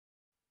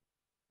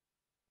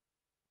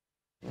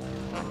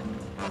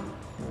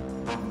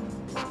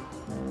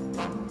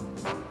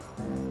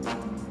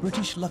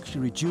British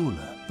luxury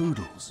jeweller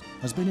Boodles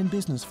has been in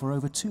business for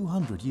over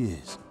 200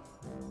 years.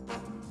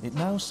 It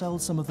now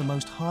sells some of the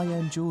most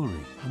high-end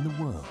jewellery in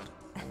the world.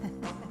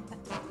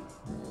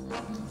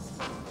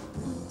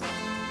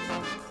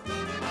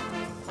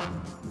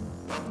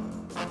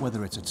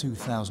 Whether it's a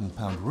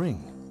 £2,000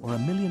 ring or a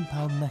 £1 million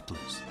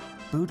necklace,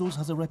 Boodles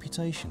has a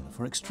reputation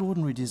for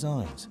extraordinary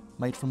designs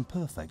made from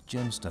perfect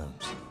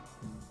gemstones.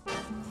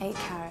 8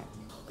 carat.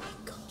 Oh my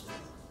God.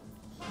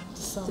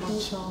 Someone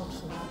charged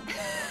for that.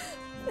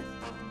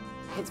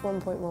 It's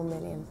 1.1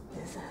 million.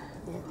 Is it?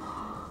 Yeah.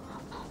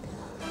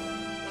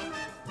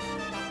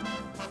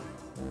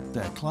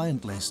 Their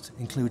client list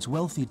includes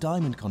wealthy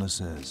diamond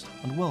connoisseurs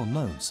and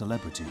well-known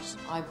celebrities.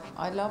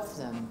 I love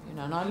them, you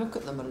know, and I look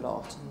at them a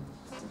lot,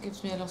 and it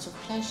gives me a lot of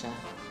pleasure.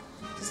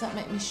 Does that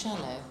make me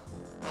shallow?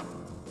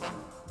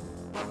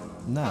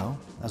 Now,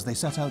 as they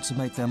set out to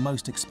make their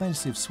most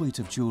expensive suite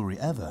of jewellery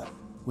ever,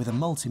 with a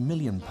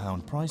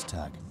multi-million-pound price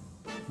tag,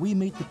 we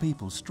meet the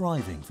people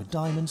striving for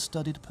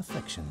diamond-studded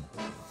perfection.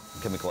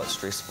 It can be quite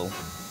stressful.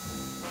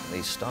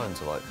 These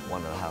stones are like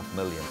 1.5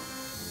 million.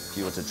 If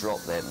you were to drop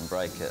that and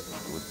break it,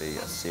 it would be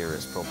a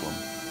serious problem.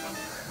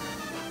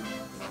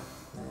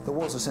 There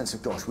was a sense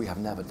of, gosh, we have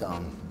never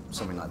done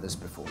something like this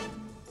before.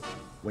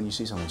 When you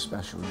see something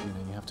special, you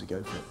know, you have to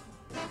go for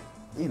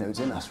it. You know, it's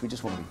in us, we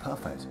just want to be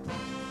perfect.